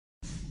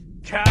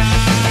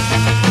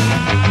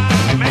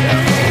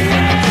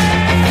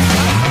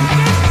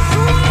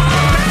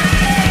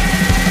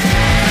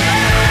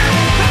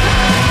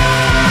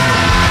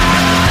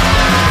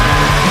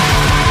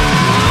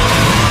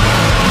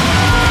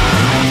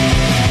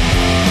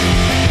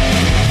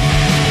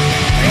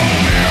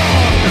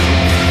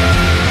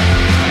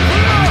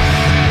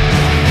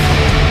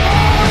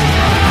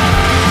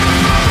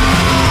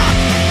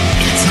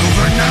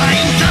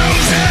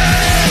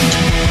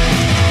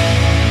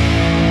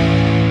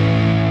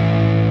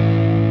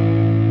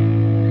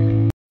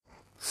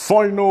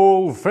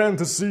Final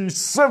Fantasy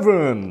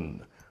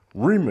VII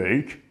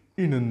Remake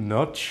in a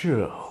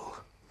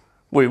nutshell.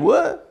 Wait,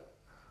 what?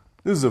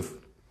 This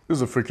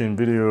is a freaking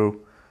video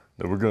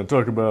that we're gonna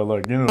talk about,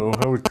 like, you know,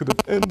 how it could have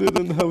ended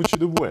and how it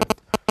should have went.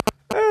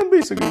 And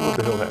basically what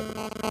the hell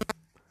happened.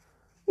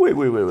 Wait.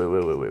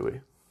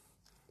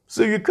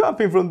 So you're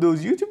copying from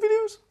those YouTube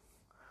videos?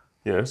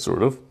 Yeah,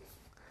 sort of.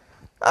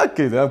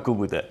 Okay, then I'm cool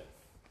with that.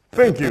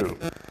 Thank you.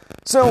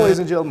 So, ladies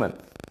and gentlemen,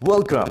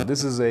 welcome.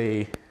 This is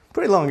a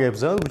pretty long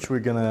episode, which we're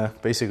gonna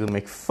basically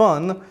make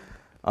fun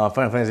of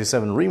Final Fantasy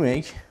VII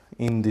Remake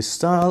in the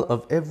style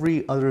of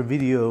every other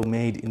video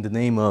made in the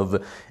name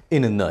of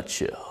In a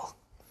Nutshell.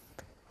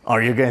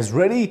 Are you guys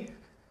ready?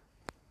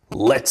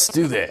 Let's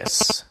do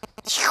this.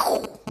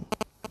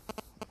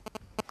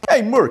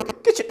 Hey,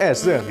 Merc, get your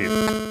ass down here.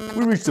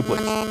 We reached the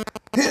place.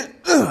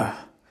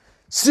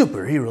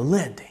 Superhero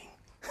landing.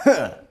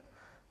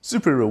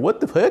 Superhero,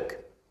 what the heck?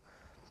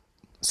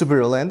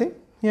 Superhero landing?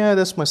 Yeah,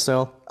 that's my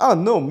style. Oh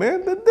no,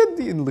 man, that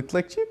didn't look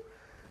like you.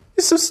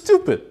 You're so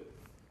stupid.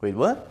 Wait,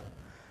 what?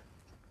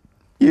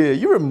 Yeah,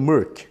 you're a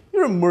merc.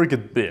 You're a merc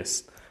at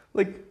best.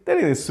 Like, that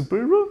ain't a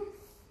superhero.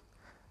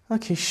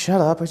 Okay,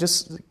 shut up.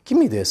 Give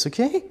me this,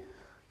 okay?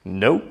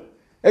 Nope.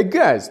 Hey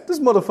guys, this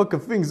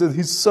motherfucker thinks that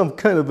he's some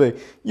kind of a,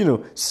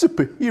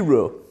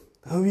 superhero.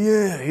 Oh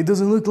yeah, he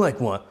doesn't look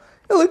like one.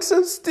 He looks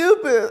so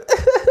stupid.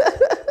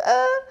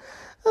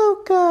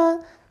 Oh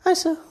god. I'm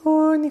so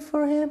horny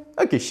for him.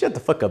 Okay, shut the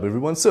fuck up,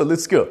 everyone. So,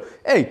 let's go.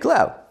 Hey,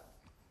 Cloud.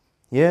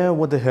 Yeah,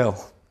 what the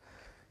hell?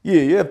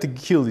 Yeah, you have to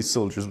kill these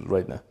soldiers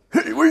right now.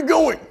 Hey, where you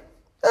going?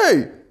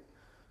 Hey!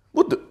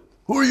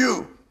 Who are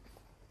you?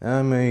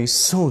 I'm a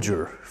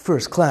soldier,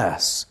 first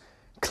class.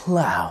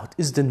 Cloud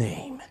is the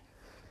name.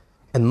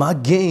 And my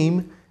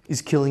game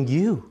is killing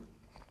you.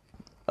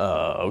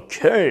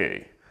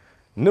 Okay.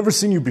 Never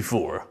seen you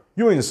before.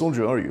 You ain't a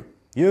soldier, are you?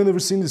 Yeah, never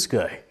seen this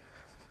guy.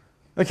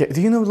 Okay,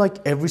 do you know, like,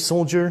 every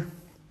soldier?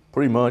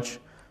 Pretty much.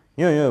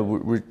 Yeah,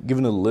 we're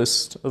given a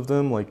list of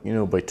them, like,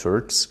 by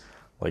Turks.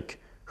 Like,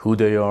 who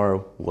they are,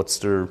 what's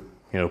their,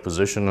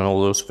 position and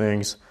all those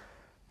things.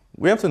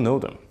 We have to know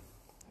them.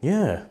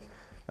 Yeah.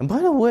 And by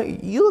the way,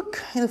 you look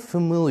kind of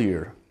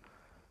familiar.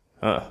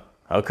 Huh,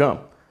 how come?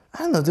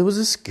 I don't know, there was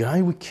this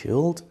guy we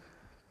killed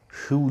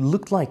who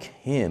looked like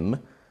him,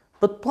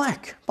 but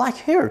black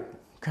hair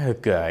kind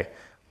of guy.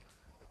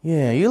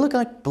 Yeah, you look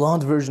like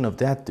blonde version of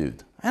that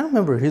dude. I don't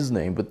remember his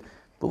name, but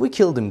we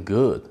killed him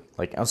good.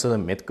 Like, outside of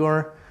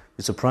Midgar,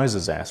 we surprised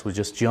his ass. We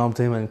just jumped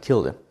him and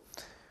killed him.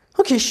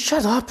 Okay,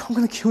 shut up. I'm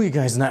gonna kill you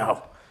guys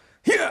now.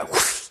 Yeah.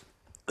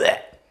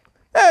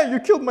 Hey,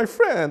 you killed my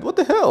friend. What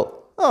the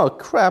hell? Oh,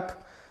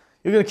 crap.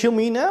 You're gonna kill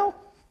me now?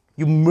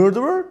 You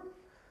murderer?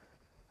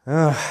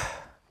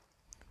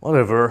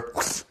 Whatever.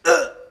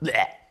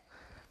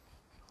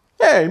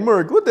 Hey,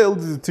 Merc, what the hell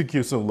did it take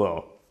you so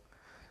long?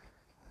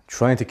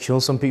 Trying to kill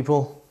some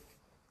people?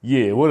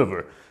 Yeah,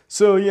 whatever.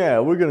 So yeah,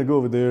 we're gonna go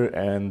over there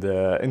and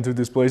into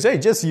this place. Hey,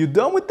 Jesse, you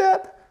done with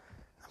that?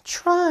 I'm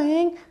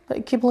trying, but I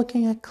keep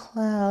looking at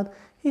Cloud.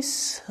 He's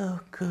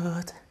so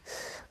good.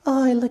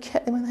 Oh, I look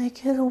at him and I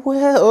get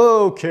away.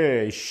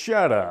 Okay,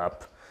 shut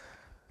up.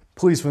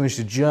 Please finish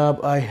the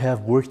job. I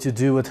have work to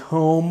do at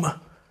home.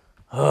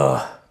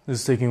 This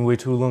is taking way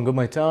too long of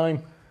my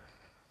time.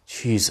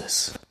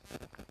 Jesus.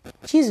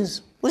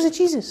 Jesus? What's it,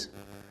 Jesus?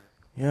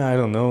 Yeah, I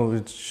don't know.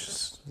 It's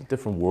just a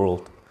different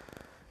world.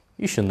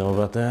 You should know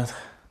about that.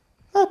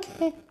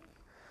 Okay.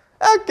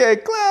 Okay,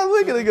 Cloud,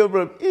 we're gonna go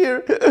from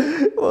here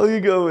while you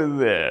go in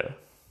there.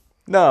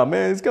 Nah,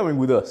 man, it's coming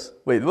with us.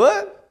 Wait,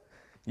 what?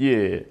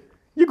 Yeah,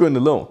 you're going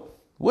alone.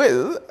 Wait,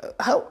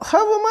 how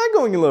am I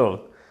going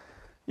alone?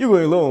 You're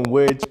going alone,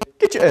 Wedge.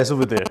 Get your ass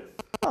over there.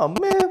 Oh,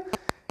 man,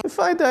 if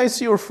I die,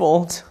 it's your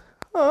fault.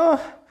 Oh,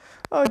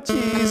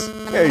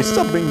 jeez. Hey,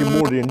 stop being a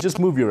Morty and just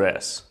move your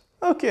ass.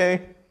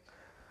 Okay.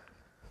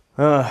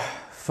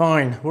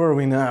 Fine, where are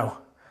we now?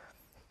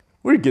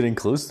 We're getting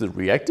close to the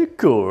reactor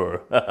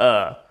core.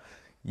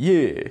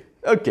 Yeah.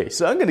 Okay,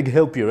 so I'm gonna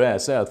help your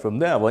ass out from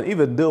now on,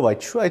 even though I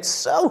tried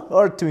so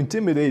hard to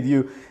intimidate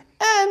you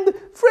and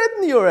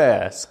threaten your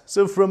ass.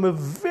 So from a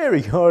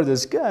very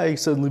hard-ass guy, I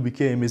suddenly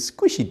became a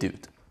squishy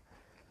dude.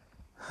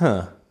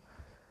 Huh.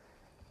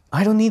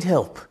 I don't need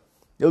help.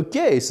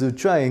 Okay, so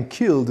try and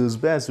kill those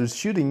bastards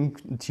shooting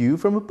at you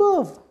from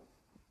above.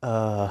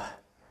 Well,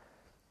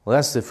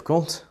 that's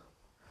difficult.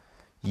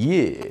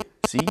 Yeah,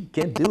 see, you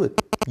can't do it.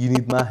 You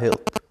need my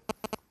help.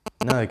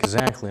 No,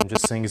 exactly, I'm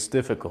just saying it's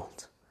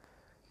difficult.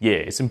 Yeah,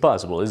 it's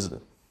impossible, isn't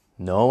it?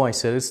 No, I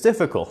said it's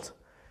difficult.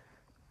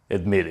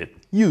 Admit it.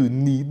 You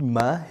need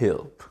my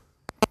help.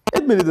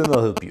 Admit it and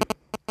I'll help you.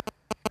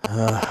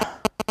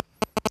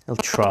 I'll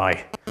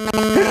try.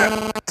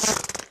 Ow!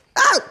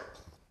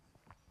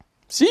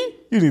 See?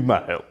 You need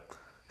my help.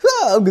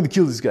 I'm gonna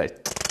kill this guy.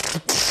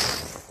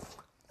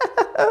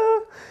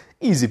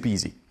 Easy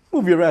peasy.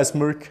 Move your ass,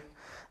 Merc.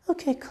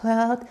 Okay,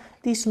 Cloud,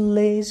 these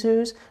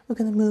lasers, we're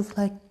gonna move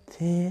like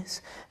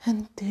this,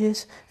 and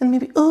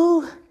maybe,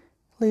 oh,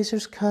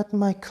 lasers cut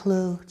my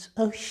clothes.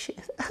 Oh,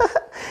 shit.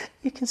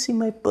 You can see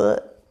my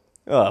butt.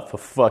 Oh, for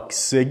fuck's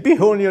sake. Be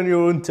horny on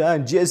your own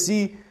time,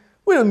 Jesse.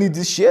 We don't need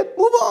this shit.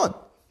 Move on.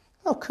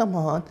 Oh, come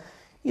on.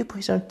 You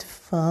boys aren't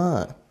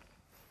fun.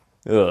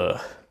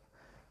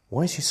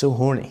 Why is she so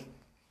horny?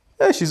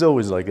 She's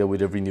always like that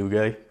with every new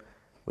guy.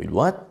 Wait,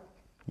 what?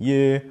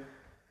 Yeah.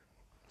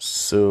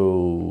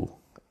 So,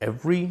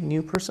 every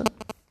new person?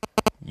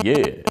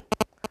 Yeah.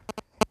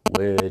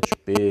 Wedge,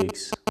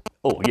 Biggs.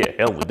 Oh, yeah,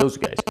 hell with those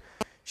guys.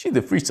 She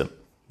the threesome.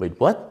 Wait,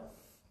 what?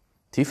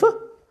 Tifa?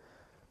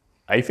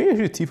 I think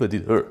actually Tifa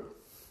did her.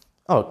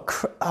 Oh,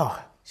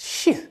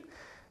 shit.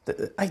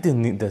 I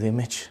didn't need that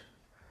image.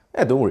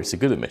 Don't worry, it's a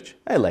good image.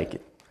 I like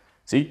it.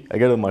 See, I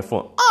got it on my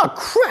phone. Oh,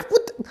 crap!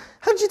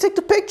 How did you take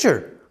the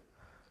picture?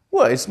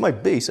 Well, it's my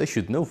base. I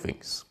should know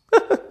things.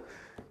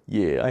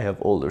 Yeah, I have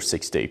all their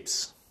sex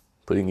tapes.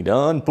 Putting it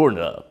on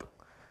Pornhub.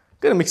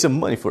 Gonna make some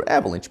money for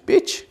Avalanche,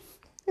 bitch.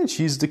 And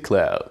she's the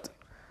Cloud.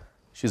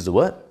 She's the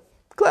what?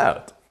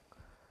 Cloud.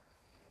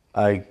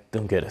 I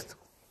don't get it.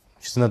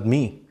 She's not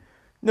me.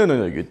 No,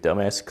 you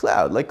dumbass.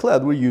 Cloud. Like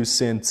Cloud where you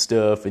send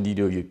stuff and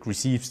you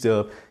receive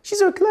stuff.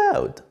 She's our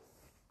Cloud.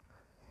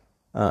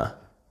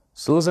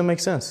 Still doesn't make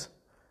sense.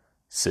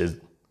 Says,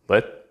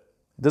 what?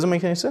 It doesn't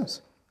make any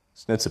sense.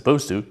 It's not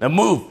supposed to. Now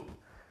move!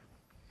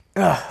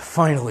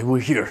 Finally, we're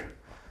here.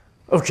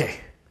 Okay,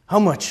 how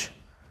much?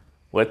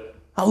 What?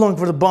 How long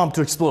for the bomb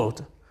to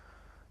explode?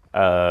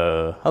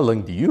 How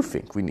long do you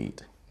think we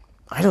need?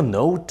 I don't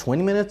know,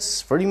 20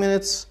 minutes? 30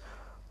 minutes?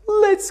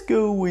 Let's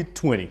go with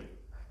 20.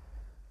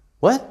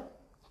 What?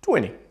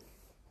 20.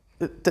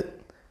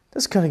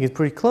 That's gonna get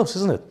pretty close,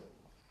 isn't it?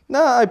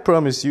 Nah, I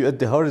promise you, at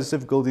the hardest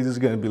difficulty, this is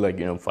gonna be like,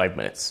 5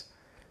 minutes.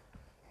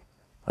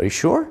 Are you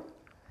sure?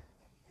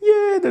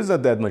 Yeah, there's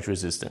not that much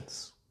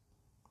resistance.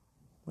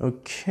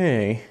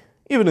 Okay.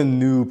 Even a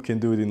noob can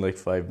do it in like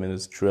 5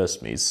 minutes.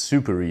 Trust me, it's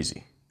super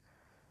easy.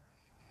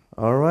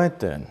 Alright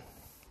then.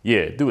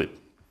 Yeah, do it.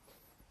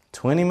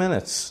 20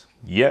 minutes.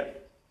 Yeah.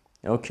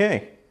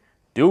 Okay.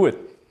 Do it.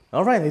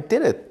 Alright, I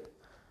did it.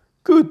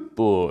 Good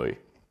boy.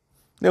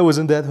 That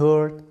wasn't that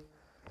hard.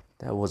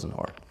 That wasn't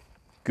hard.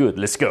 Good,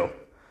 let's go.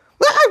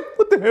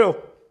 What the hell?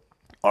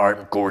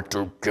 I'm going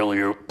to kill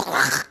you.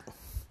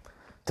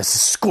 That's a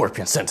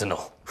Scorpion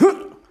Sentinel.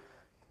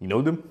 You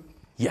know them?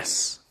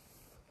 Yes.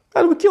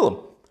 How do we kill them?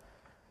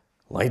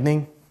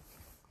 Lightning?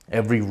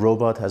 Every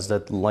robot has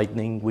that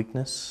lightning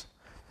weakness.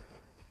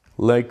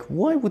 Like,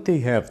 why would they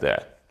have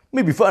that?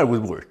 Maybe fire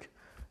would work.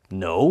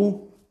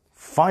 No.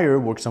 Fire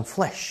works on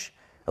flesh.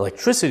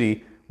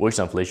 Electricity works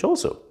on flesh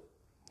also.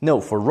 No,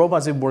 for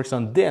robots it works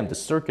on them. The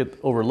circuit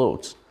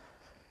overloads.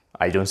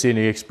 I don't see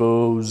any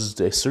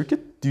exposed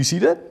circuit. Do you see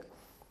that?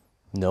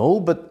 No,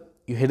 but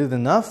you hit it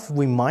enough,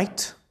 we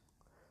might.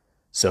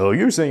 So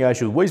you're saying I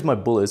should waste my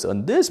bullets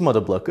on this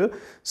mother blocker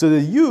so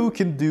that you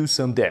can do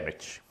some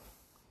damage?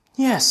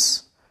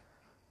 Yes.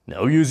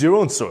 Now use your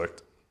own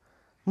sword.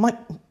 My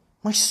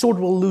sword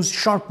will lose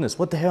sharpness.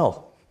 What the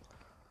hell?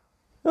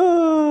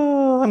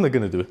 I'm not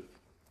gonna do it.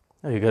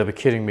 Oh, you gotta be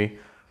kidding me.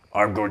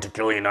 I'm going to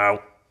kill you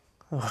now.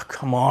 Oh,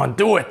 come on,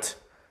 do it.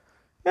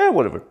 Yeah,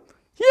 whatever.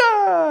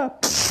 Yeah.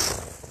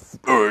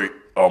 Hey,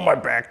 on my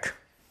back.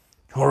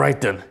 All right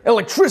then.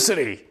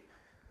 Electricity.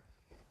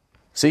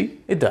 See,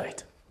 it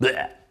died.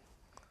 Blech.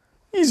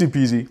 Easy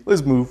peasy.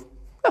 Let's move.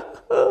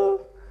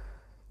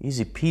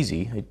 Easy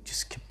peasy. I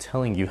just kept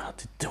telling you how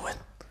to do it.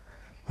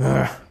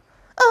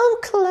 Oh,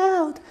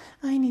 Cloud,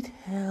 I need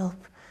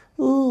help.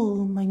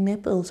 Ooh, my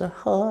nipples are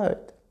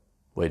hard.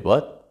 Wait,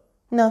 what?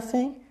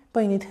 Nothing,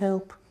 but I need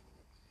help.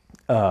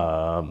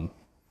 I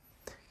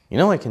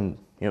can,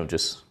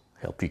 just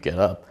help you get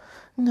up.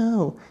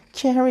 No,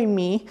 carry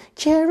me,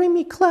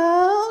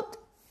 Cloud.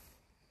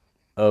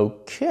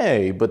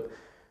 Okay, but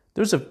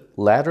there's a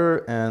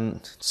ladder and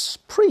it's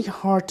pretty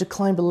hard to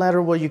climb a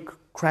ladder while you're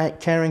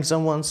carrying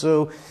someone,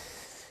 so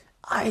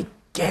I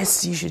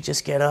guess you should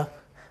just get up.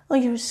 Oh,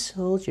 you're a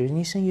soldier, and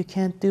you say you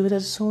can't do it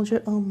as a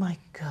soldier? Oh my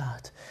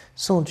God,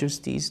 soldiers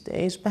these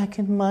days, back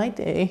in my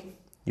day.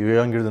 You're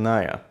younger than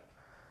I am.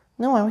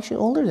 No, I'm actually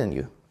older than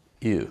you.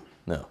 You?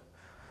 No.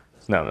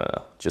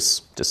 No.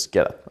 Just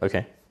get up,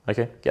 okay?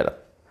 Okay, get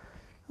up.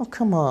 Oh,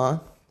 come on.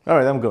 All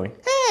right, I'm going.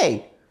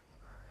 Hey!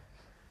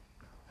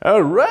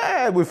 All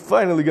right, we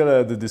finally got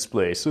out of the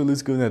display, so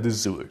let's go now to the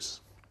sewers.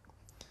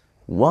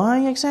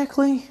 Why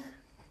exactly?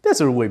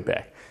 That's our way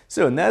back.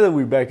 So now that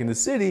we're back in the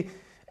city,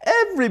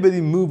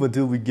 everybody move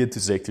until we get to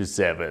Sector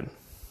 7.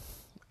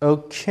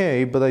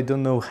 Okay, but I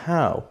don't know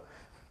how.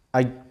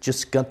 I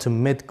just got to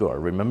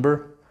Midgar,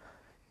 remember?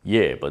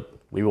 Yeah, but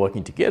we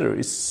walking together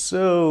is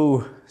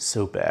so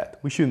bad.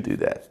 We shouldn't do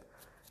that.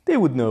 They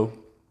would know.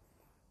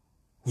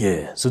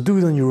 Yeah, so do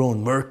it on your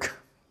own, Merc.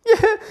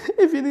 Yeah,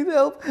 if you need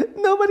help,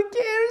 nobody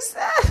cares.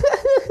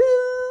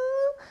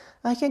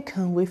 I can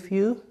come with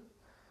you.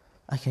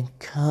 I can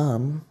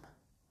come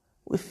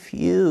with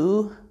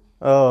you.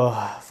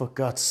 Oh, for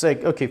God's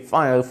sake. Okay,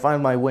 fine, I'll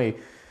find my way.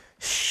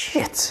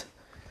 Shit.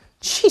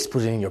 Jeez,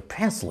 put it in your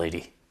pants,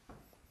 lady.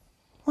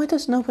 Why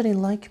does nobody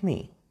like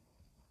me?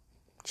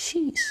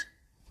 Jeez.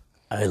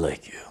 I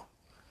like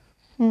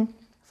you.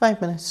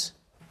 5 minutes.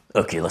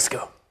 Okay, let's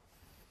go.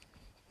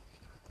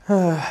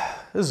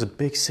 This is a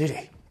big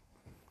city.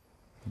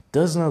 It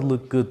does not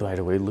look good, by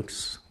the way. It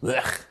looks...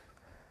 Ugh.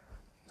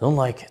 Don't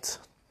like it.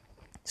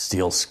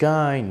 Steel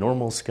sky,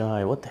 normal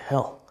sky, what the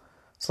hell?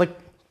 It's like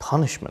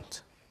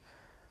punishment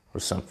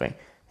or something.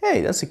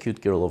 Hey, that's a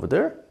cute girl over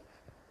there.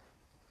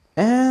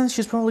 And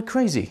she's probably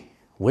crazy,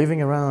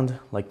 waving around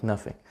like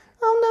nothing.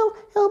 Oh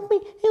no, help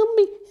me, help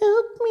me,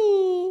 help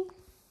me.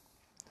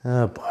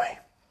 Oh boy.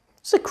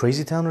 Is it a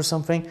crazy town or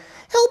something?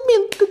 Help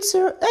me, good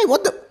sir. Hey,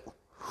 what the?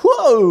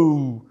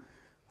 Whoa!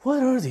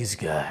 What are these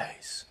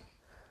guys?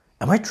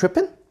 Am I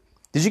tripping?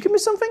 Did you give me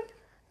something?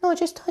 No, I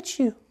just touched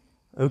you.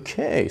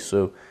 Okay,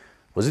 so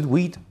was it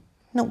weed?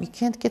 No, we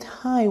can't get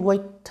high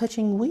while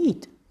touching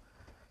weed.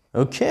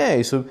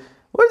 Okay, so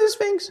what are these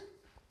things?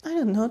 I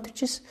don't know, they're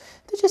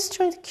just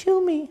trying to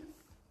kill me.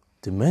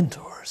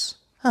 Dementors.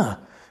 Huh.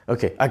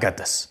 Okay, I got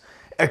this.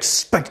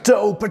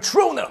 Expecto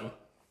Patronum!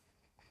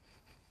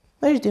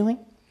 What are you doing?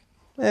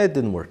 It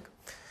didn't work.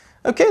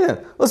 Okay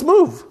then, let's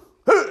move.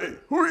 Hey,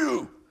 who are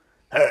you?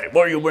 Hey,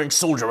 why are you wearing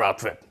soldier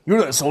outfit? You're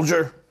not a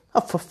soldier.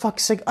 Oh, for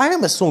fuck's sake, I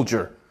am a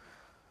soldier.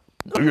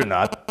 No, you're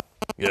not.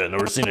 Yeah,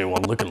 never seen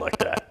anyone looking like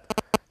that.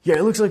 Yeah,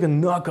 it looks like a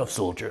knockoff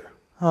soldier.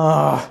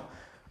 I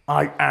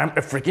am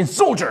a freaking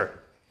soldier.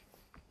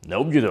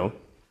 No, you don't.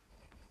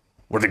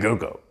 Where'd the girl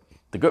go?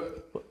 The girl...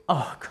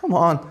 Oh, come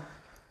on.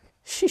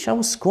 Sheesh, I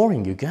was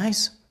scoring you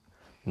guys.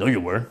 No, you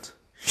weren't.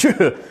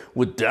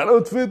 With that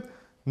outfit,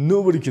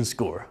 nobody can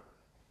score.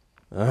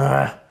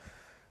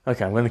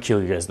 Okay, I'm gonna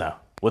kill you guys now.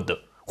 What the...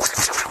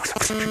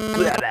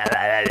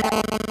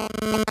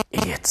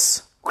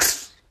 Idiots.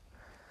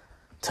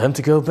 Time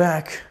to go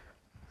back.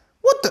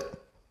 What the...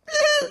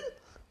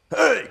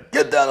 Hey,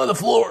 get down on the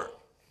floor.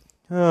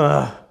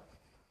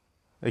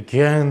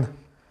 Again.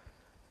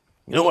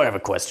 You know, I have a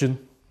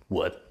question.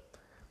 What?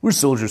 We're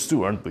soldiers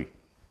too, aren't we?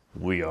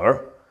 We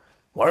are.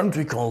 Why aren't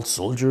we called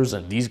soldiers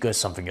and these guys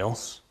something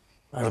else?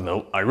 I don't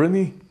know.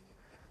 Irony?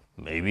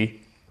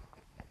 Maybe.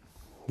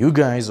 You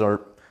guys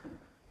are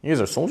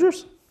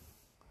soldiers?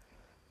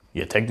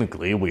 Yeah,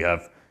 technically we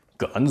have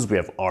guns, we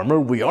have armor,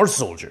 we are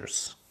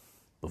soldiers.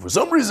 But for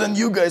some reason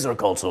you guys are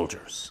called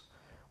soldiers.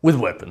 With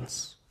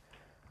weapons.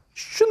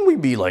 Shouldn't we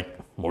be, like,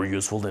 more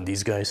useful than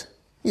these guys?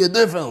 Yeah,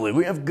 definitely.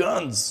 We have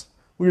guns.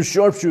 We're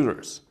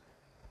sharpshooters.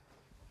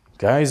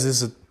 Guys,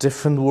 this is a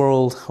different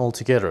world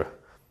altogether.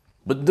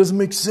 But it doesn't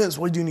make sense.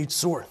 Why do you need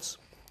swords?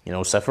 You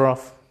know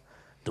Sephiroth?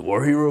 The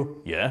war hero?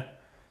 Yeah?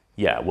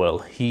 Yeah, well,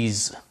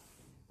 he's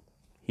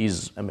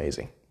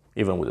amazing.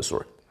 Even with a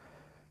sword.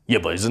 Yeah,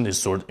 but isn't his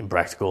sword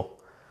impractical?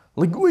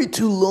 Like, way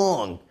too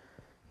long.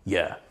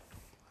 Yeah.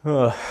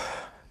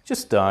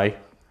 Just die.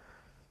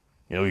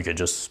 You know, you can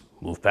just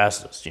move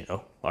past us, you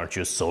know? Aren't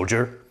you a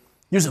soldier?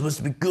 You're supposed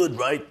to be good,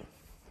 right?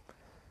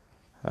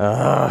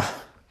 I'm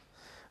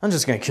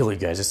just gonna kill you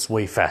guys. It's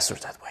way faster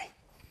that way.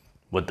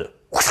 What the...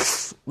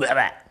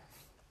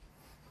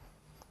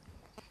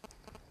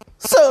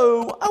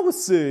 So, I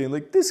was saying,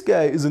 like, this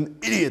guy is an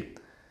idiot.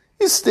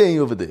 He's staying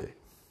over there.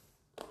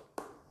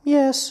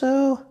 Yeah,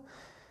 so...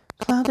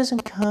 Cloud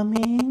isn't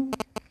coming.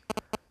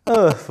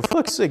 For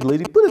fuck's sake,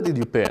 lady, put it in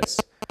your pants.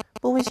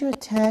 But where's your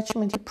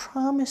attachment? You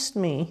promised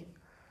me.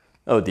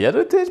 Oh, the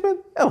other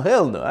attachment? Oh,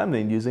 hell no, I'm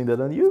not using that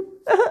on you.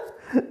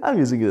 I'm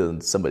using it on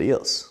somebody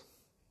else.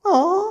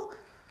 Aww.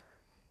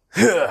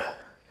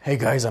 Hey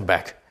guys, I'm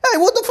back. Hey,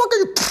 what the fuck are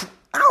you...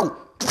 Ow!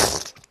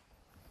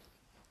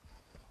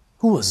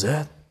 Who was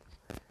that?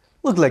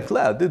 Looked like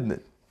Cloud, didn't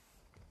it?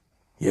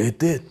 Yeah, it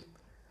did.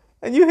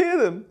 And you hit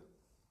him.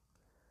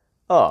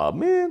 Aw,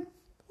 man.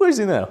 Where's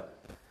he now?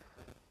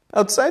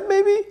 Outside,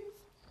 maybe?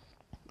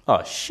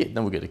 Oh, shit,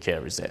 now we gotta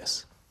carry his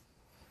ass.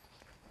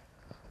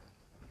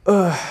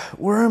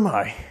 Where am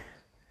I?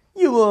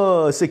 You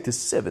are Sector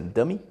 7,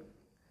 dummy.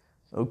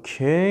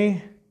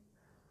 Okay.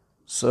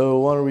 So,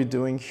 what are we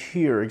doing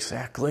here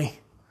exactly?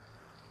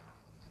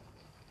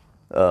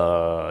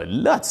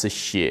 Lots of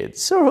shit.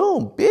 It's our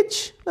home,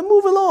 bitch. Now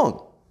move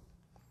along.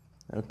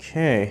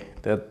 Okay,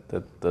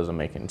 that doesn't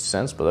make any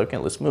sense, but okay,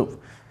 let's move.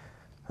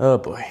 Oh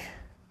boy.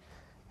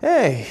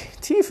 Hey,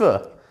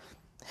 Tifa.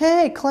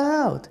 Hey,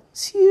 Cloud.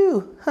 It's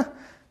you.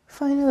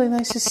 Finally,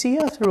 nice to see you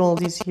after all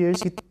these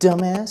years, you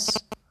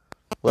dumbass.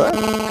 What?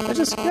 I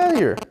just got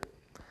here.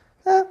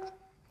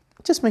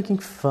 Just making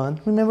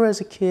fun. Remember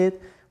as a kid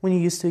when you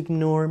used to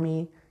ignore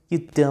me, you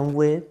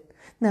dumbwit?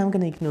 Now I'm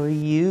gonna ignore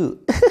you.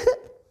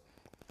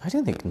 I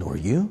didn't ignore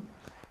you.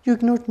 You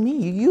ignored me.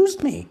 You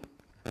used me.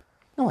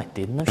 No, I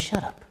didn't. No,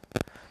 shut up.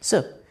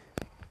 So,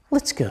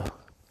 Let's go.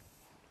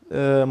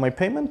 My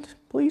payment,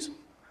 please?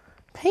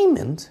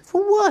 Payment?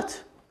 For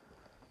what?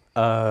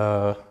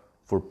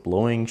 For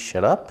blowing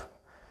shit up?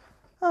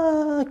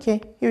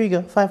 Okay, here you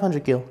go,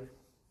 500 gil.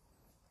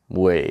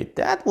 Wait,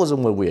 that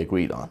wasn't what we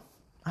agreed on.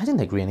 I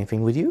didn't agree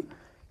anything with you.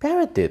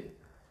 Barrett did.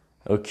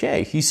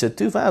 Okay, he said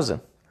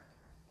 2,000.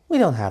 We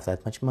don't have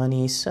that much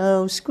money,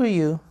 so screw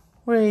you.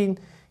 We're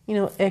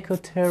a,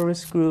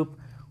 eco-terrorist group.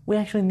 We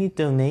actually need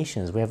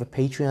donations. We have a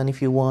Patreon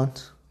if you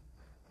want.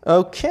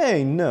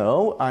 Okay,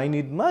 no, I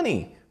need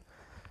money.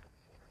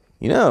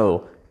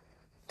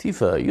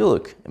 Tifa, you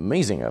look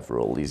amazing after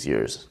all these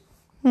years.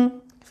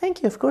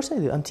 Thank you, of course I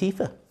do. I'm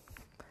Tifa.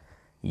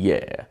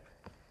 Yeah.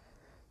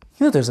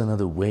 There's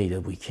another way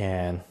that we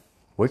can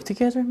work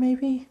together,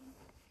 maybe?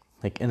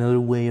 Like another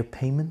way of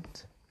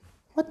payment?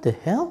 What the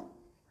hell?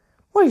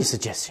 What are you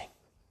suggesting?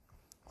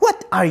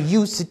 What are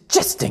you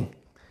suggesting?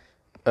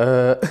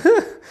 Maybe.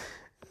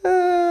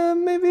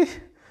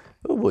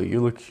 Oh boy,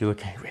 you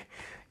look angry.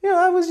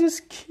 I was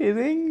just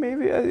kidding.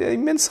 Maybe I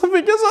meant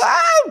something else.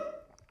 Ow!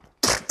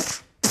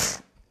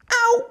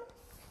 Ow!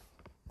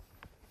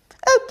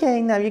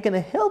 Okay, now you're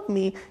gonna help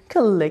me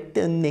collect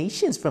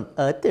donations from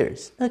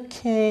others,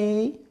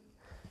 okay?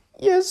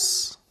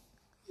 Yes.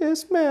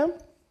 Yes, ma'am.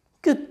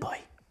 Good boy.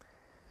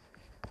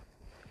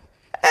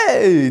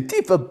 Hey,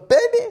 Tifa,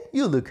 baby,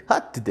 you look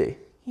hot today.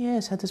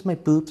 Yes, how does my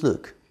boob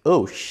look?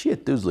 Oh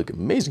shit, those look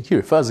amazing. Here,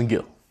 1,000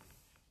 gil.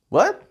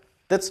 What?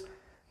 That's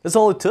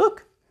all it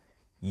took?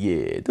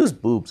 Yeah, those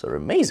boobs are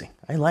amazing.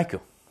 I like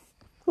them.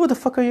 Who the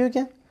fuck are you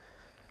again?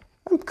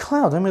 I'm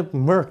Cloud, I'm a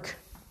merc.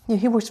 Yeah,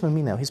 he works for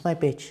me now, he's my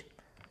bitch.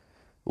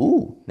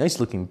 Ooh, nice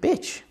looking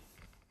bitch.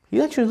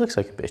 He actually looks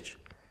like a bitch.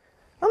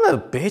 I'm not a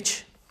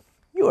bitch.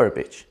 You are a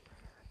bitch.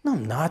 No,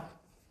 I'm not.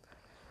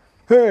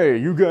 Hey,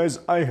 you guys,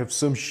 I have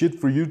some shit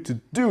for you to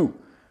do.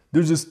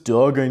 There's this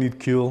dog I need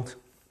killed.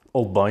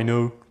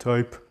 Albino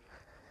type.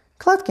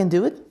 Cloud can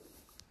do it.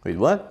 Wait,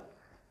 what?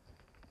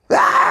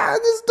 Ah,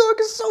 this dog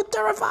is so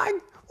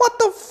terrifying. What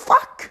the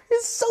fuck?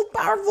 It's so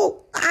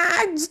powerful.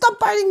 Ah, stop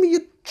biting me,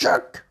 you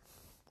jerk.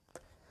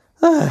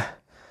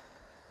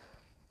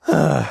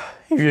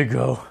 Here you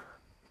go.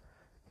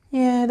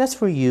 Yeah, that's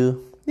for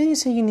you. Didn't you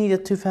say you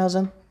needed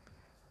 2,000?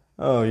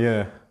 Oh,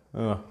 yeah.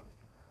 Oh,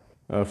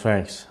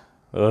 thanks.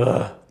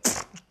 Oh,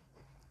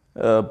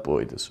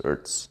 boy, this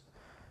hurts.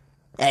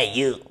 Hey,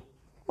 you.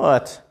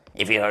 What?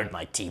 If you hurt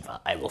my Tifa,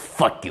 I will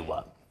fuck you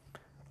up.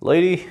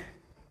 Lady,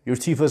 your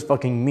Tifa's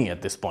fucking me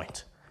at this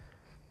point.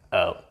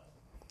 Oh.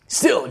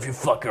 Still, if you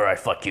fuck her, I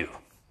fuck you.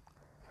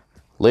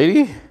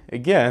 Lady,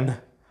 again,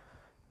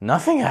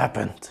 nothing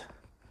happened.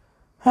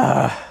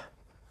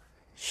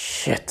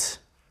 Shit.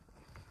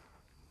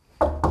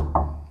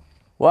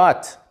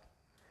 What?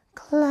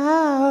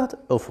 Cloud.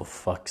 Oh, for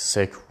fuck's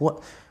sake.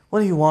 What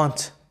do you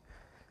want?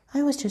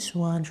 I was just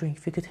wondering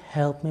if you could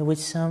help me with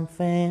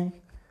something.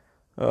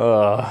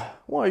 Why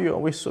are you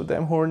always so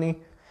damn horny?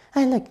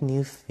 I like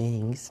new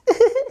things.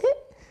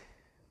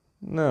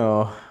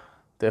 No,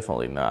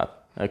 definitely not.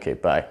 Okay,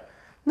 bye.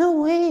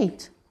 No,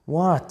 wait.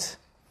 What?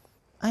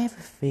 I have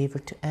a favor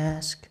to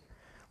ask.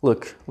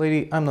 Look,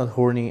 lady, I'm not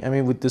horny. I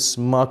mean, with this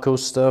Mako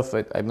stuff,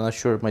 I'm not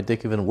sure if my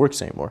dick even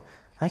works anymore.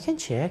 I can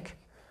check.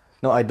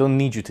 No, I don't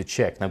need you to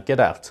check. Now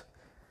get out.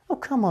 Oh,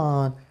 come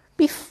on.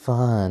 Be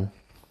fun.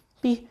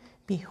 Be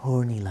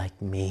horny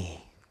like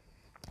me.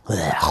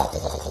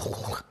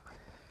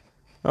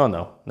 Oh,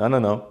 no.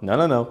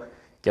 No.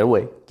 Get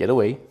away. Get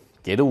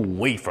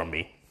away from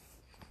me.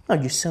 Oh,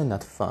 you're so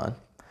not fun.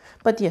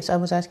 But yes, I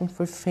was asking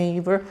for a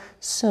favor.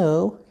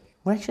 So,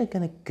 we're actually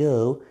gonna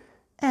go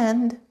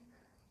and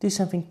do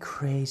something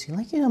crazy.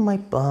 Like, my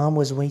bomb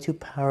was way too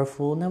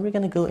powerful. Now we're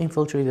gonna go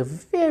infiltrate a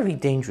very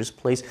dangerous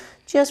place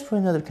just for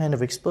another kind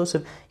of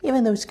explosive,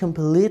 even though it's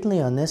completely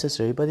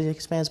unnecessary, but it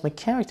expands my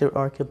character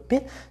arc a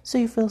bit, so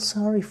you feel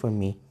sorry for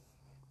me.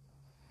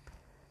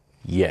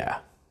 Yeah.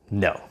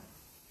 No.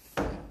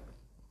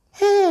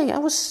 Hey, I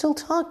was still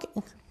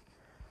talking.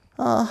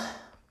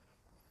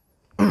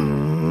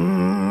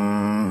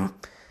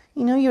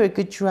 You're a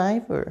good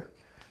driver.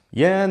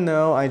 Yeah,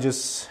 no,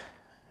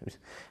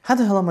 How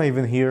the hell am I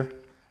even here?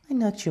 I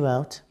knocked you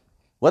out.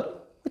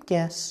 What? With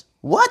gas.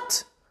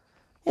 What?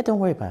 Yeah, don't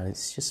worry about it.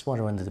 It's just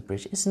water under the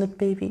bridge, isn't it,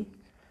 baby?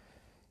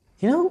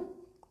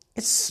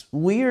 It's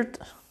weird,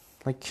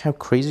 like how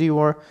crazy you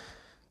are.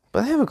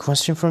 But I have a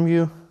question from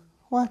you.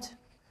 What?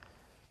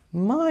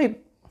 My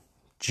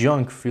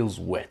junk feels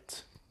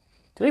wet.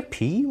 Did I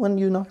pee when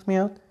you knocked me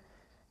out?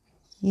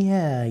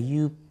 Yeah,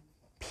 you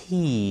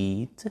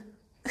peed.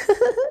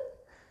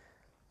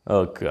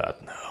 Oh, God,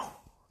 no.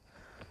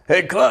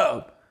 Hey,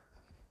 Cloud.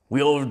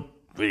 We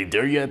already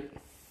there yet?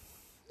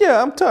 Yeah,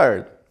 I'm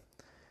tired.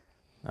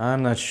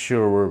 I'm not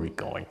sure where we're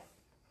going.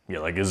 Yeah,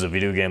 like this is a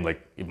video game,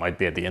 like it might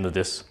be at the end of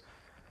this.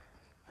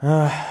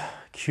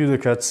 Cue the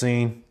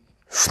cutscene.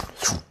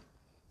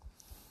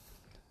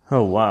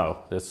 Oh,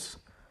 wow, that's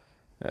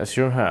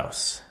your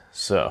house.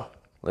 So,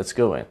 let's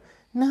go in.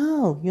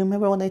 No, you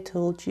remember what I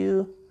told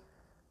you?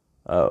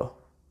 Oh.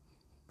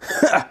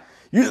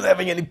 You're not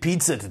having any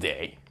pizza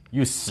today.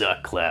 You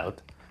suck,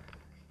 Cloud.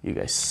 You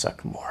guys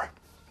suck more.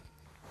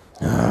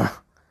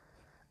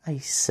 I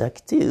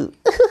suck too.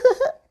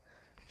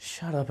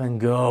 Shut up and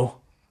go.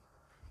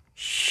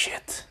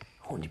 Shit.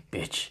 Holy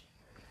bitch.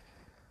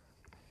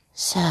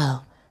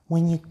 So,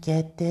 when you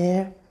get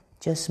there,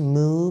 just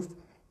move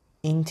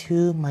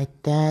into my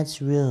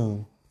dad's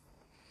room.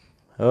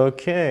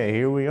 Okay,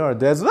 here we are.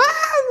 That's...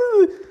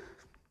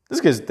 This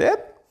guy's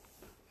dead?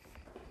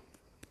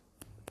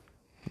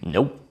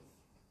 Nope.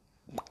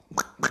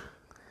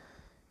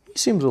 He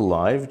seems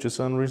alive, just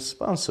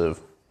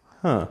unresponsive.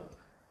 Huh.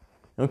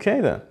 Okay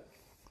then.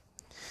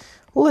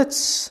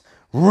 Let's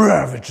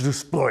ravage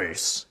this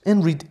place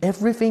and read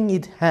everything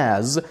it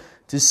has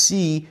to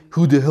see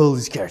who the hell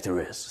this character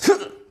is.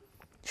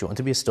 She wanted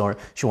to be a star.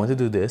 She wanted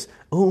to do this.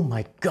 Oh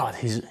my god,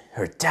 he's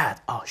her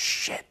dad. Oh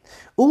shit.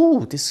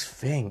 Oh, this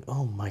thing.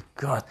 Oh my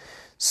god.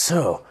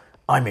 So,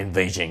 I'm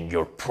invading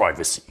your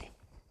privacy.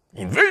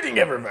 Invading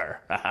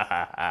everywhere.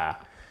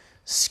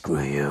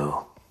 Screw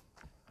you.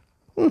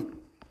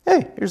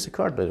 Hey, here's the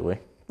card, by the way.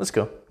 Let's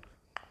go.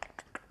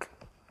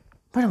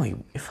 By the way,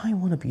 if I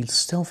want to be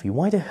stealthy,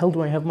 why the hell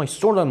do I have my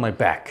sword on my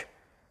back?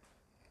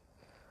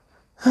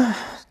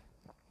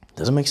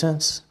 Doesn't make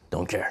sense.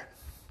 Don't care.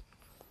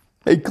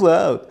 Hey,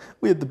 Cloud,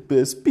 we had the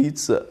best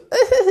pizza.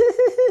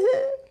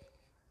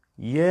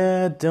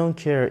 Yeah, don't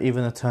care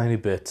even a tiny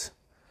bit.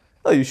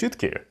 Oh, you should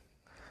care.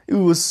 It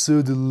was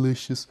so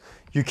delicious.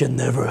 You can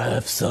never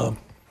have some.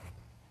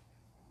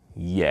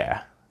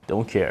 Yeah,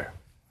 don't care.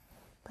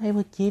 But I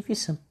will give you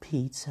some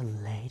pizza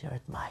later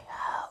at my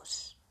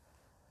house.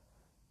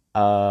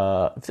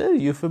 If that's a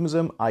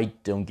euphemism, I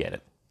don't get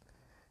it.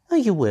 Oh,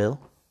 you will.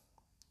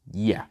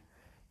 Yeah.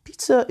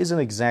 Pizza isn't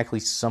exactly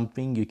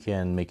something you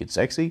can make it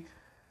sexy.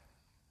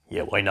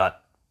 Yeah, why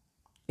not?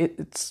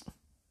 It's...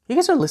 You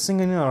guys are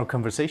listening in on our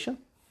conversation?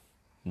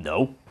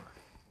 No.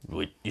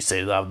 You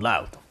said it out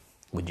loud.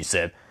 When you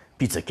said,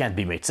 pizza can't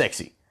be made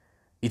sexy.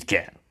 It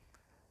can.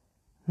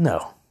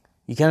 No.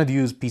 You cannot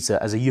use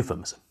pizza as a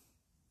euphemism.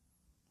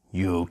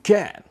 You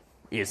can.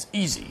 It's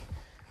easy.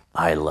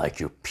 I like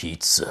your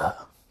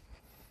pizza.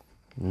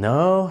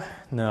 No.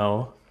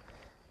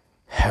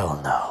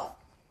 Hell no.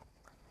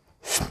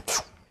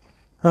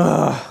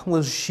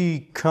 Will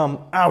she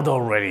come out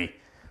already?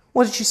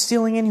 What is she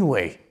stealing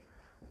anyway?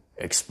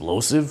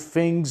 Explosive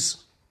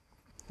things?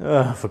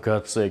 For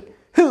God's sake.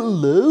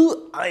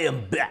 Hello, I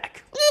am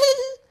back.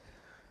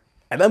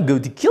 And I'm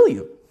going to kill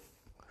you.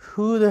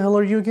 Who the hell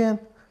are you again?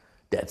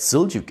 That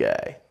soldier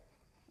guy.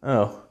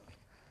 Oh.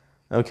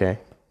 Okay,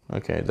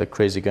 the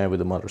crazy guy with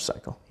the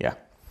motorcycle. Yeah.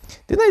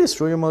 Didn't I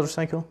destroy your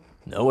motorcycle?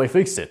 No, I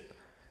fixed it.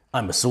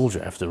 I'm a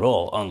soldier after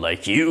all,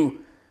 unlike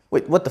you.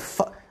 Wait, what the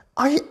fuck?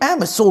 I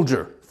am a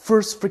soldier.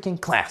 First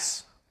freaking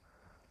class.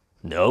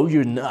 No,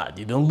 you're not.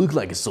 You don't look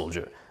like a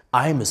soldier.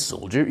 I'm a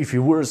soldier. If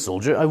you were a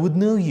soldier, I would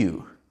know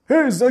you.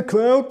 Hey, is that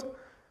Cloud?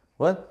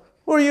 What?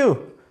 Who are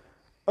you?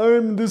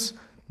 I'm this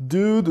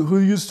dude who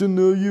used to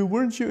know you.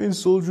 Weren't you in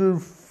soldier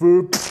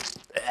for...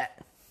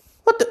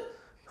 What the...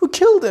 Who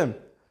killed him?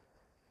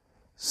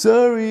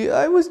 Sorry,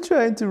 I was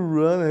trying to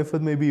run. I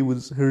thought maybe it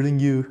was hurting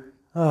you.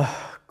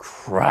 Ah,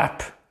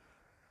 crap.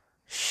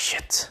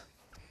 Shit.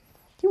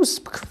 He was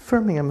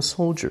confirming I'm a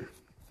soldier.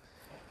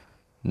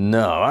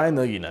 No, I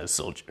know you're not a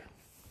soldier.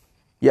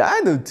 Yeah,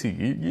 I know too.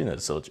 You're not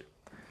a soldier.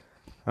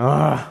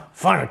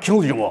 Fine, I'll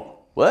kill you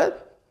all.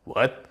 What?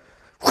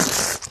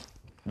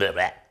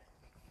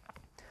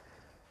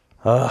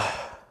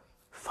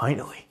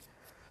 Finally.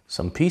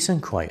 Some peace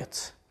and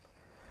quiet.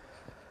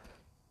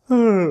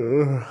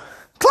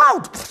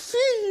 Cloud!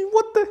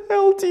 What the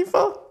hell,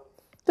 Tifa?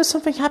 There's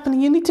something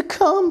happening. You need to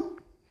come.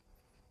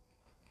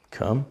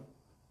 Come?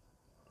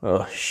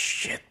 Oh,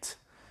 shit.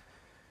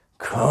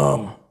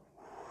 Come.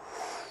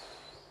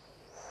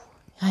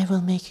 I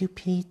will make you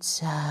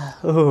pizza.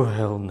 Oh,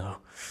 hell no.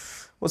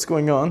 What's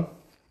going on?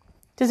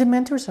 The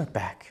Dementors are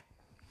back.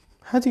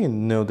 How do you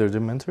know they're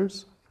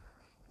Dementors?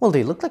 Well,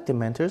 they look like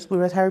Dementors. We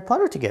read Harry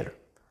Potter together.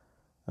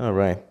 Oh,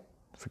 right.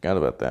 Forgot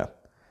about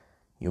that.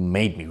 You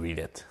made me read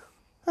it.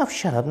 Oh,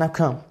 shut up. Now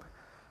come.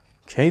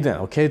 Okay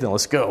then,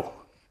 let's go.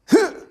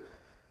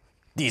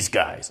 These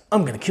guys,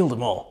 I'm gonna kill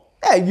them all.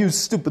 Hey, you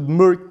stupid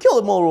merc, kill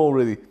them all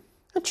already.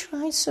 I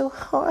try so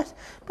hard,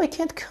 but I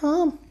can't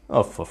come.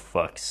 Oh, for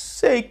fuck's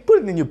sake,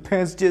 put it in your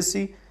pants,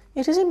 Jesse.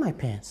 It is in my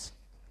pants.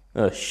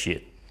 Oh,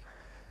 shit.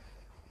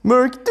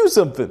 Merc, do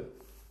something.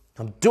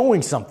 I'm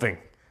doing something.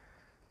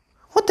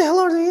 What the hell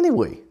are they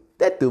anyway?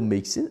 That don't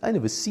make sense. I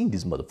never seen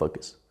these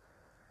motherfuckers.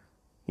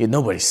 Yeah,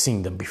 nobody's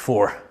seen them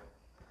before.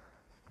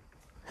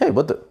 Hey,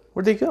 what the?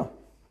 Where'd they go?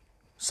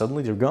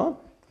 Suddenly they're gone?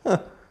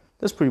 Huh,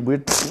 that's pretty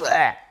weird.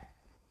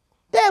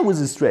 That was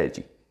a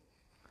strategy.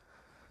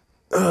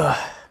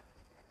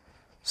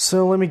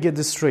 So let me get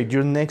this straight.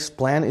 Your next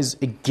plan is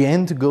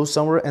again to go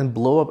somewhere and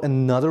blow up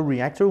another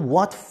reactor?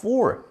 What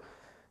for?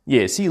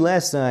 Yeah, see,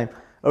 last time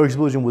our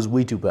explosion was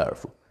way too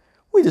powerful.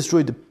 We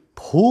destroyed the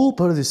whole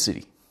part of the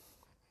city.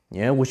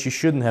 Yeah, which you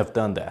shouldn't have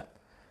done that.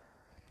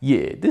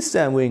 Yeah, this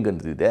time we ain't gonna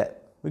do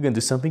that. We're gonna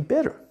do something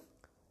better.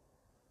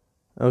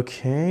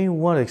 Okay,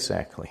 what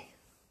exactly?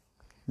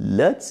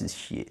 Lots of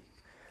shit.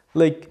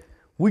 Like,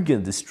 we're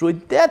gonna destroy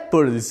that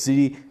part of the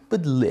city,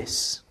 but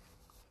less.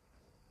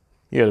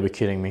 You gotta be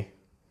kidding me.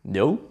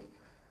 No?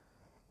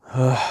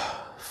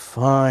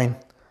 Fine.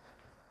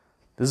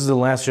 This is the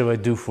last job I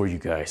do for you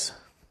guys.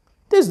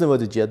 There's no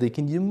other job they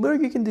can do more.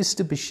 You can do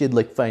stupid shit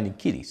like finding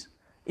kitties,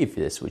 if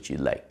that's what you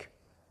like.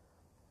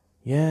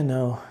 Yeah,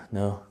 no.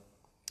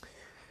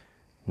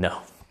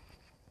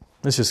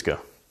 Let's just go.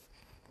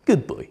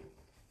 Good boy.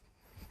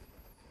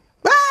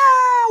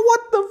 Ah!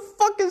 What the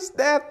fuck is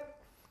that?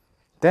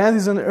 That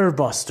is an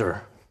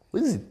airbuster. What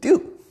does it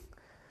do?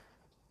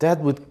 That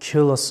would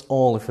kill us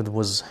all if it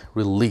was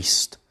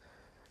released.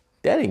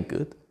 That ain't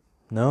good.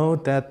 No,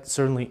 that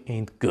certainly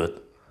ain't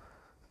good.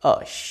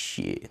 Oh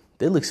shit.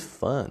 That looks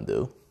fun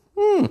though.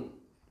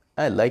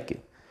 I like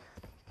it.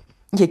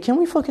 Yeah, can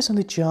we focus on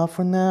the job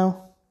for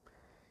now?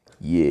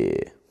 Yeah.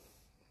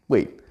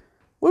 Wait,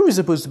 were we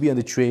supposed to be on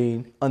the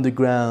train,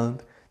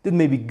 underground, then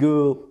maybe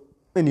go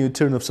and you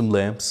turn off some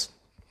lamps?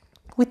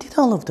 We did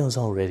all of those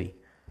already.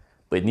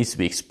 But it needs to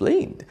be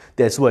explained.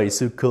 That's why it's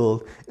so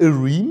called a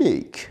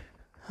remake.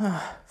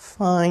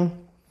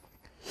 Fine.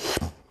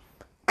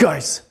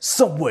 Guys,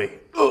 subway.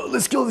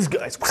 Let's kill these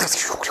guys.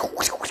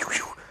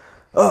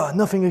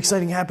 Nothing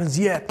exciting happens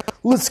yet.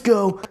 Let's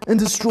go and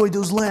destroy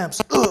those lamps.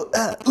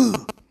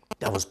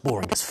 That was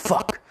boring as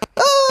fuck.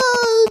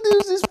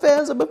 There's these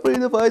fans. I'm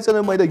afraid of heights and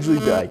I might actually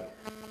die.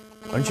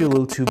 Aren't you a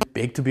little too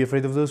big to be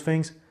afraid of those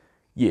things?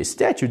 Yeah,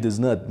 stature does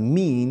not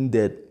mean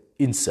that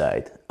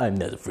inside I'm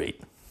not afraid.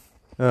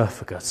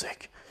 For God's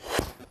sake.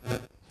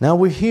 Now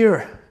we're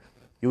here.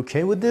 You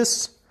okay with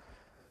this?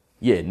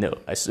 Yeah, no,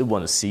 I still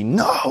want to see.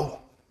 No!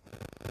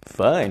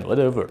 Fine,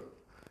 whatever.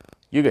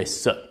 You guys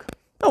suck.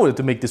 I wanted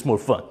to make this more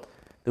fun.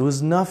 There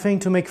was nothing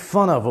to make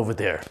fun of over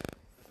there.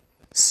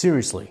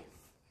 Seriously.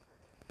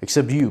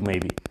 Except you,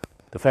 maybe.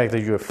 The fact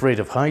that you're afraid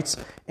of heights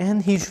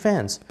and huge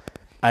fans.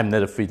 I'm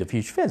not afraid of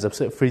huge fans. I'm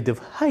afraid of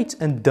heights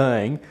and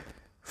dying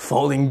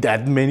falling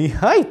that many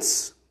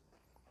heights.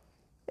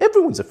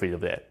 Everyone's afraid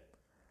of that.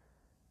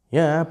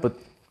 Yeah, but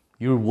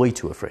you're way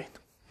too afraid.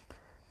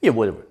 Yeah,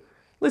 whatever.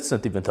 Let's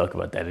not even talk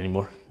about that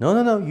anymore.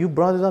 No. You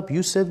brought it up.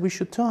 You said we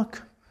should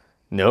talk.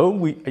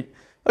 No,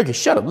 okay,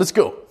 shut up. Let's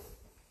go.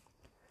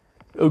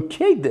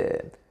 Okay,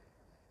 then.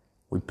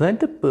 We plant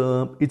the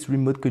bomb. It's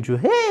remote control.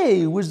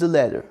 Hey, where's the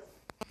ladder?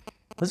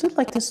 Was it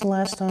like this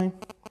last time?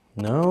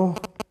 No.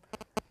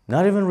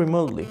 Not even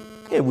remotely.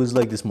 It was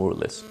like this more or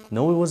less.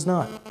 No, it was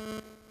not.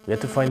 We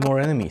had to find more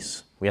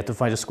enemies. We had to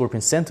find a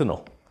Scorpion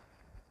Sentinel.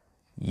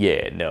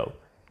 Yeah, no.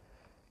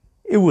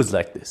 It was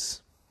like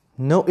this.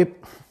 No,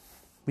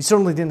 we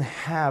certainly didn't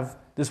have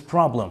this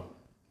problem.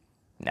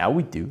 Now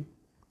we do.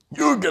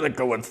 You're gonna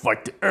go and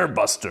fight the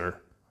airbuster.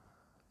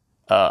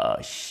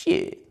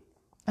 Shit.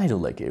 I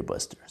don't like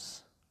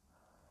airbusters.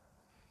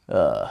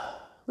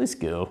 Let's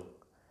go.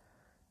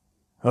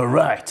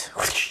 Alright.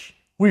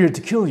 We're here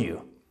to kill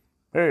you.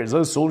 Hey, is that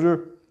a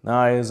soldier?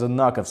 Nah, he's a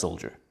knockoff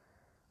soldier.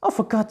 Oh,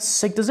 for God's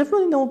sake, does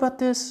everybody know about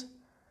this?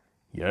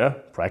 Yeah,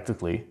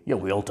 practically. Yeah,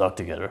 we all talk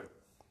together.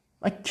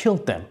 I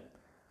killed them.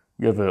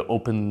 You have an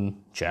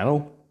open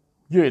channel?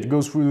 Yeah, it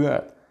goes through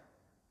that.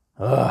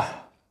 I'm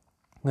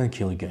gonna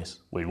kill you guys.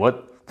 Wait,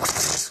 what?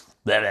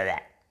 Blah, blah, blah.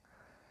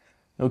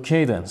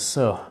 Okay then,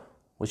 so,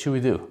 what should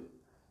we do?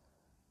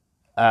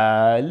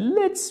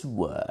 Let's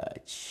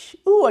watch.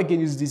 Oh, I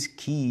can use this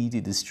key to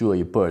destroy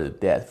a part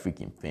of that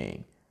freaking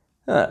thing.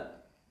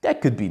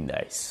 That could be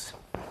nice.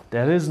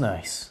 That is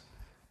nice.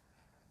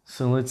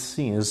 So let's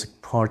see, there's a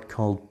part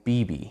called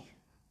BB.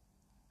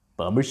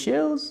 Bomber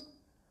shells?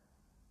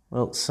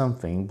 Well,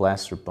 something,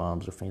 blaster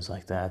bombs or things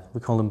like that. We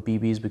call them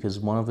BBs because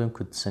one of them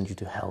could send you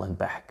to hell and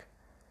back.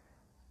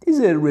 Is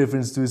that a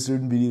reference to a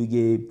certain video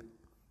game?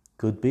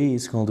 Could be,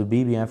 it's called a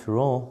BB after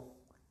all.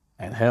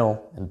 And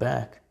hell and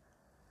back.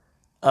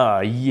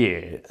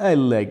 Yeah, I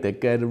like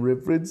that kind of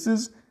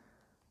references.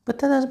 But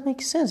that doesn't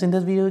make sense. In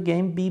that video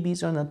game,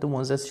 BBs are not the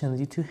ones that send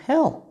you to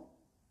hell.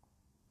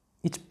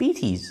 It's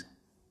BTs.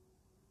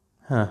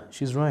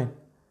 She's right.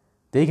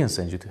 They can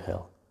send you to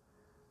hell.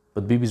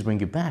 But BBs bring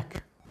you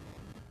back.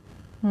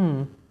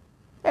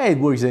 Hey, it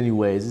works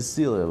anyways. It's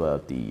still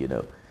about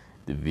the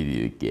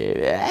video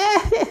game.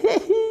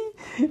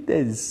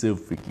 That is so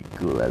freaking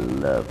cool. I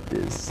love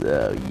this.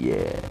 Oh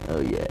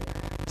yeah.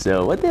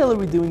 So what the hell are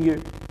we doing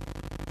here?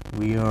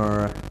 We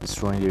are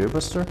destroying the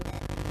airbuster.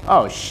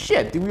 Oh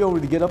shit, did we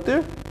already get up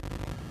there?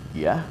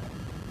 Yeah.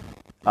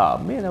 Oh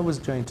man, I was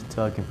trying to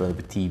talk in front of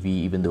a TV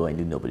even though I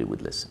knew nobody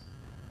would listen.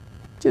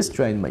 Just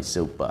trying my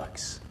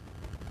soapbox.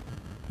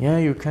 Yeah,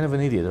 you're kind of an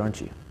idiot, aren't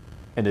you?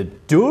 An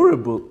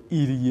adorable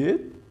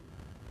idiot?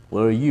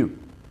 What are you?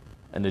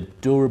 An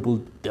adorable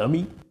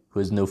dummy who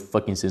has no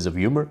fucking sense of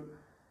humor?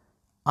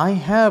 I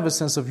have a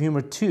sense of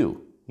humor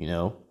too, you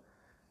know.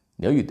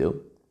 No, you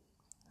don't.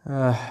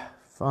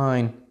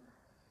 Fine.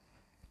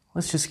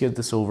 Let's just get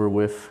this over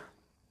with.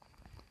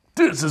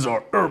 This is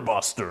our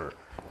airbuster.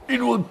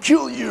 It will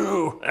kill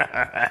you.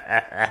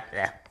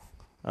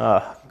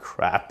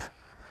 Crap.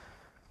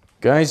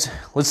 Guys,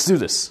 let's do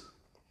this.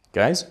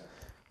 Guys?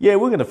 Yeah,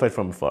 we're gonna fight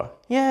from afar.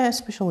 Yeah,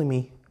 especially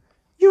me.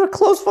 You're a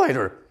close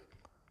fighter.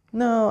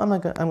 No, I'm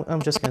not gonna.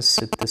 I'm just gonna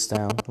sit this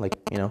down. Like,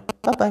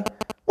 bye bye.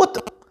 What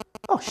the?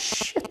 Oh,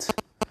 shit.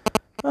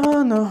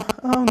 Oh, no.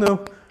 Oh,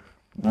 no.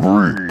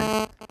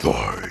 Die.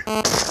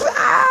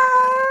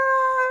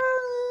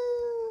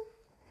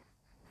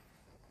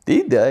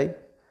 Did he die?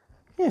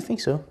 Yeah, I think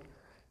so.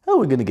 How are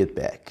we gonna get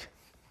back?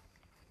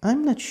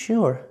 I'm not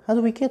sure. How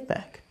do we get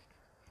back?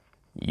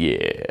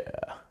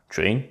 Yeah.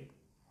 Train?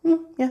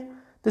 Yeah,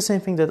 the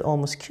same thing that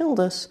almost killed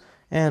us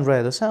and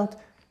ratted us out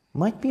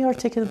might be our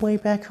ticket way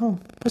back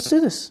home. Let's do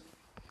this.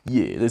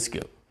 Yeah, let's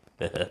go.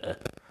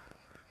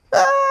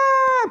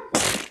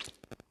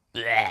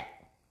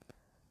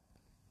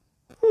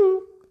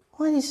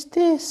 What is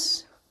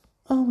this?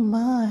 Oh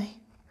my.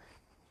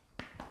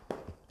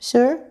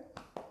 Sir?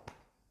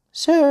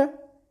 Sir?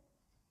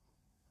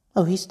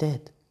 Oh, he's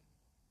dead.